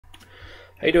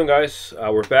How you doing, guys?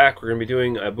 We're back. We're going to be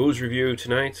doing a booze review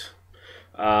tonight.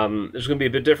 This is going to be a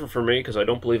bit different for me because I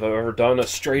don't believe I've ever done a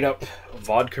straight-up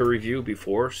vodka review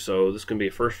before, so this is going to be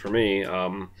a first for me. I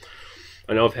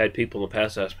know I've had people in the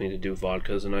past ask me to do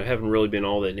vodkas, and I haven't really been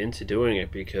all that into doing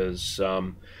it because,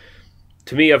 to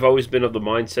me, I've always been of the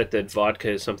mindset that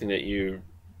vodka is something that you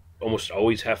almost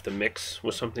always have to mix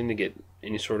with something to get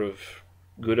any sort of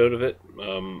good out of it.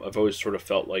 I've always sort of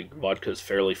felt like vodka is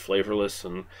fairly flavorless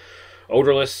and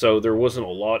odorless, so there wasn't a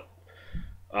lot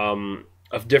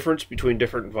of difference between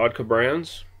different vodka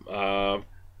brands. I'm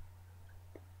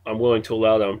willing to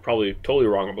allow that I'm probably totally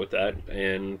wrong about that,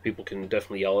 and people can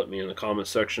definitely yell at me in the comments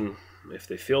section if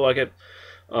they feel like it.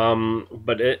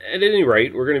 But at any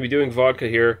rate, we're going to be doing vodka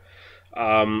here.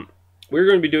 We're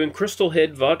going to be doing Crystal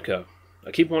Head vodka.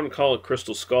 I keep wanting to call it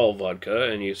Crystal Skull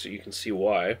vodka, and you can see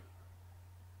why.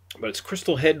 But it's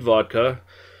Crystal Head vodka.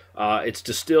 It's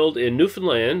distilled in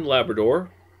Newfoundland, Labrador.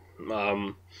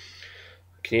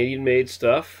 Canadian-made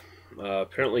stuff.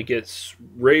 Apparently gets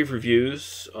rave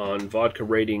reviews on vodka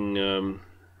rating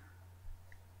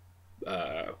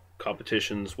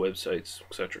competitions, websites,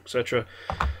 etc., etc.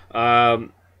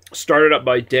 Started up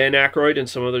by Dan Aykroyd and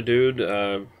some other dude,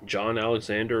 John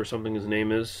Alexander or something his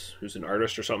name is, who's an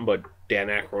artist or something, but Dan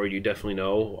Aykroyd you definitely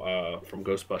know from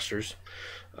Ghostbusters.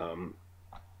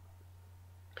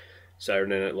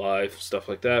 Saturday Night Live, stuff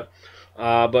like that.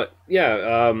 But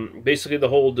yeah, basically the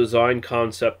whole design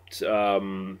concept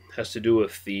has to do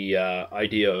with the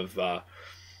idea of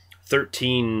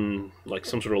 13, like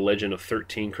some sort of legend of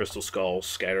 13 crystal skulls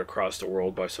scattered across the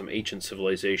world by some ancient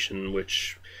civilization,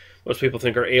 which most people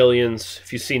think are aliens.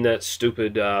 If you've seen that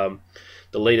stupid, the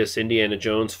latest Indiana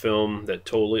Jones film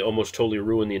that almost totally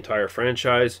ruined the entire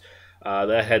franchise,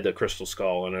 that had the crystal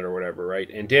skull in it or whatever, right?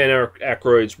 And Dan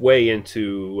Aykroyd's way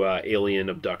into alien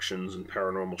abductions and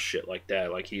paranormal shit like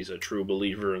that. Like, he's a true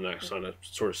believer in that sort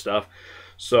of stuff.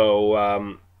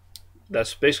 So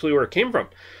that's basically where it came from.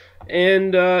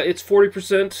 And it's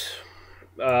 40%.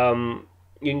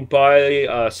 You can buy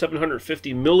a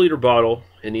 750 milliliter bottle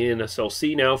in the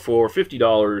NSLC now for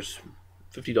 $50.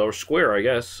 $50 square, I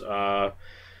guess.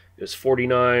 It's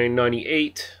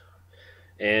 $49.98.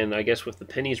 And I guess with the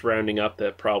pennies rounding up,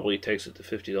 that probably takes it to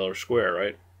 $50 square,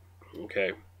 right?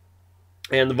 Okay.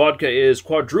 And the vodka is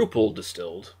quadruple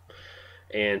distilled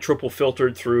and triple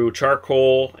filtered through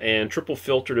charcoal and triple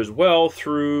filtered as well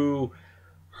through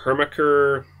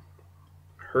Herkimer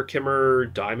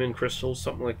diamond crystals,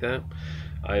 something like that.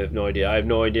 I have no idea. I have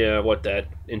no idea what that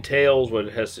entails, what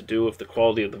it has to do with the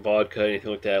quality of the vodka,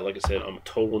 anything like that. Like I said, I'm a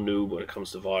total noob when it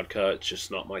comes to vodka. It's just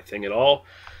not my thing at all.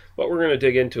 But we're going to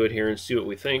dig into it here and see what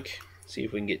we think. See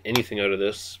if we can get anything out of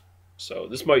this. So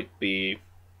this might be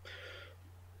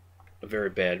a very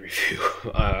bad review.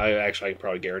 I can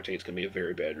probably guarantee it's going to be a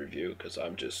very bad review because I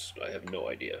have no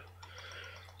idea.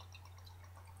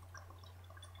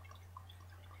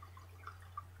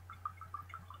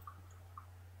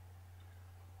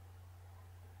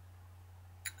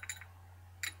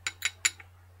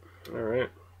 All right.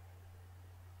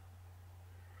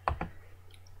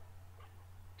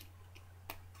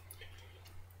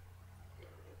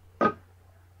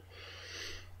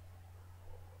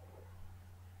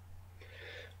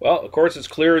 Well, of course, it's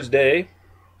clear as day,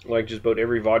 like just about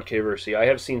every vodka I ever see. I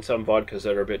have seen some vodkas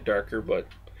that are a bit darker, but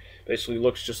basically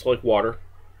looks just like water.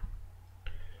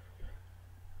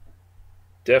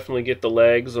 Definitely get the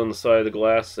legs on the side of the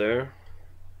glass there.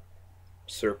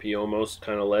 Syrupy almost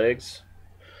kind of legs.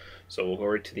 So we'll go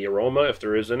right to the aroma if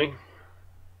there is any.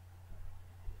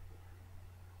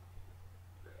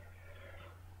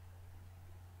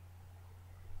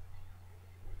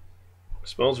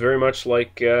 Smells very much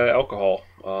like alcohol.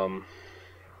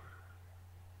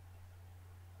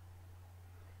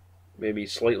 Maybe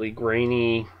slightly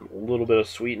grainy, a little bit of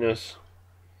sweetness,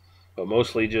 but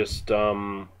mostly just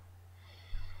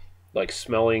like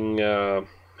smelling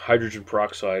hydrogen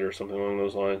peroxide or something along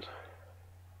those lines.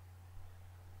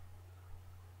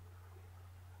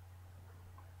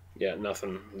 Yeah,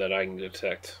 nothing that I can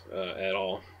detect at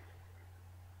all.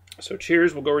 So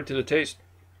cheers, we'll go right to the taste.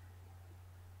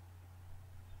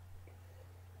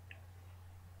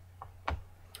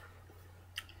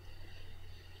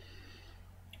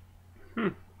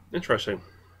 Interesting.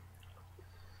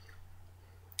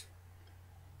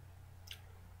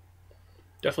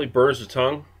 Definitely burns the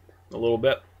tongue a little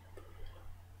bit.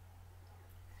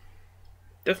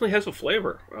 Definitely has a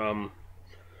flavor.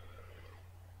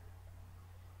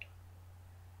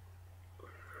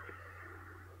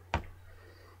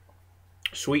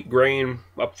 Sweet grain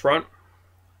up front.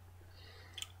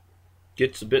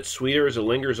 Gets a bit sweeter as it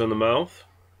lingers on the mouth.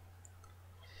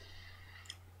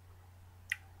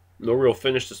 no real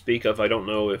finish to speak of. I don't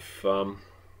know if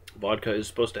vodka is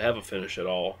supposed to have a finish at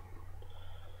all.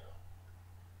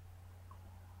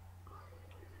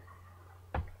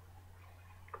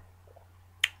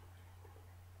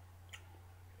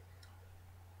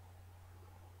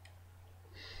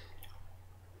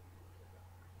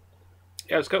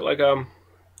 Yeah, it's got like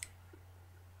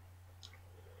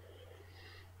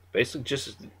basically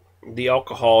just the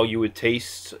alcohol you would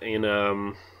taste in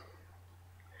a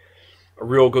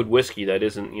real good whiskey that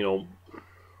isn't, you know,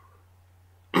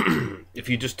 if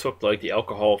you just took like the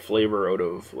alcohol flavor out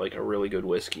of like a really good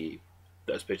whiskey,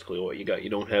 that's basically what you got. You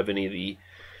don't have any of the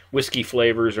whiskey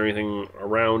flavors or anything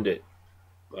around it,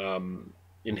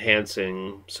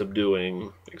 enhancing,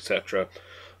 subduing, etc.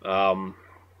 Um,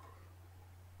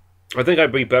 I think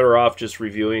I'd be better off just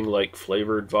reviewing like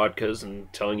flavored vodkas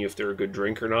and telling you if they're a good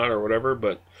drink or not or whatever.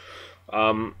 But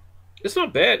it's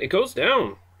not bad. It goes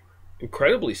down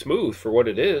incredibly smooth for what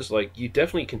it is. Like, you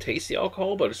definitely can taste the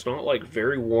alcohol, but it's not like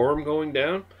very warm going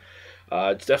down.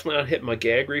 It's definitely not hitting my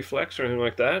gag reflex or anything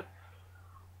like that.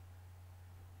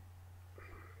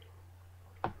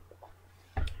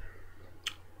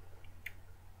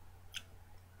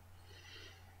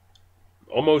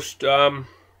 Almost,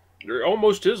 there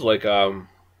almost is like I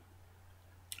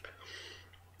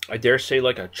dare say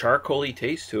like a charcoaly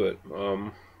taste to it.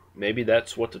 Maybe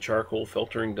that's what the charcoal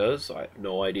filtering does. I have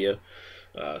no idea.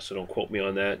 So don't quote me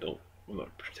on that. I'm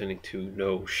not pretending to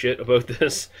know shit about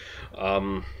this.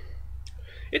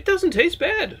 It doesn't taste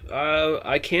bad.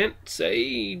 I can't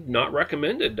say not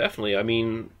recommended. Definitely. I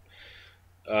mean,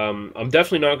 I'm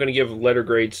definitely not going to give letter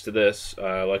grades to this,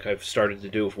 like I've started to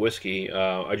do with whiskey.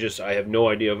 I have no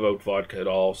idea about vodka at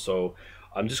all, so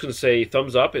I'm just going to say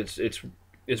thumbs up.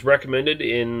 It's recommended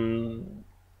in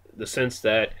the sense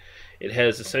that it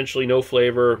has essentially no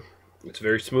flavor. It's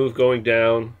very smooth going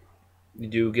down. You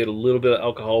do get a little bit of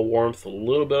alcohol warmth, a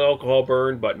little bit of alcohol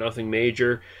burn, but nothing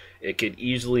major. It could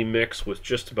easily mix with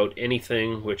just about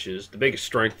anything, which is the biggest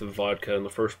strength of vodka in the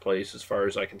first place, as far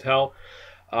as I can tell.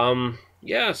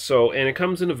 Yeah, so, and it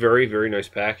comes in a very, very nice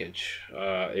package.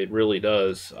 It really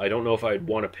does. I don't know if I'd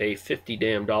want to pay $50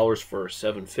 damn for a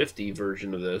 $7.50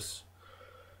 version of this,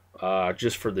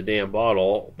 just for the damn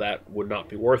bottle. That would not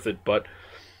be worth it, but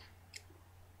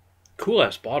cool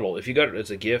ass bottle. If you got it as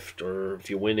a gift, or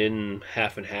if you went in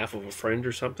half and half with a friend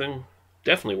or something,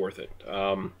 definitely worth it.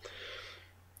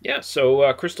 Yeah,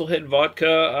 so Crystal Head Vodka,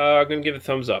 I'm going to give it a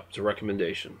thumbs up. It's a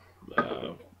recommendation.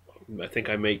 I think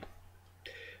I may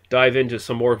dive into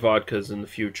some more vodkas in the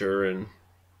future and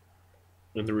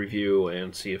in the review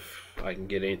and see if I can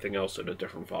get anything else out of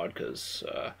different vodkas.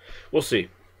 We'll see.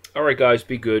 Alright guys,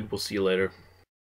 be good. We'll see you later.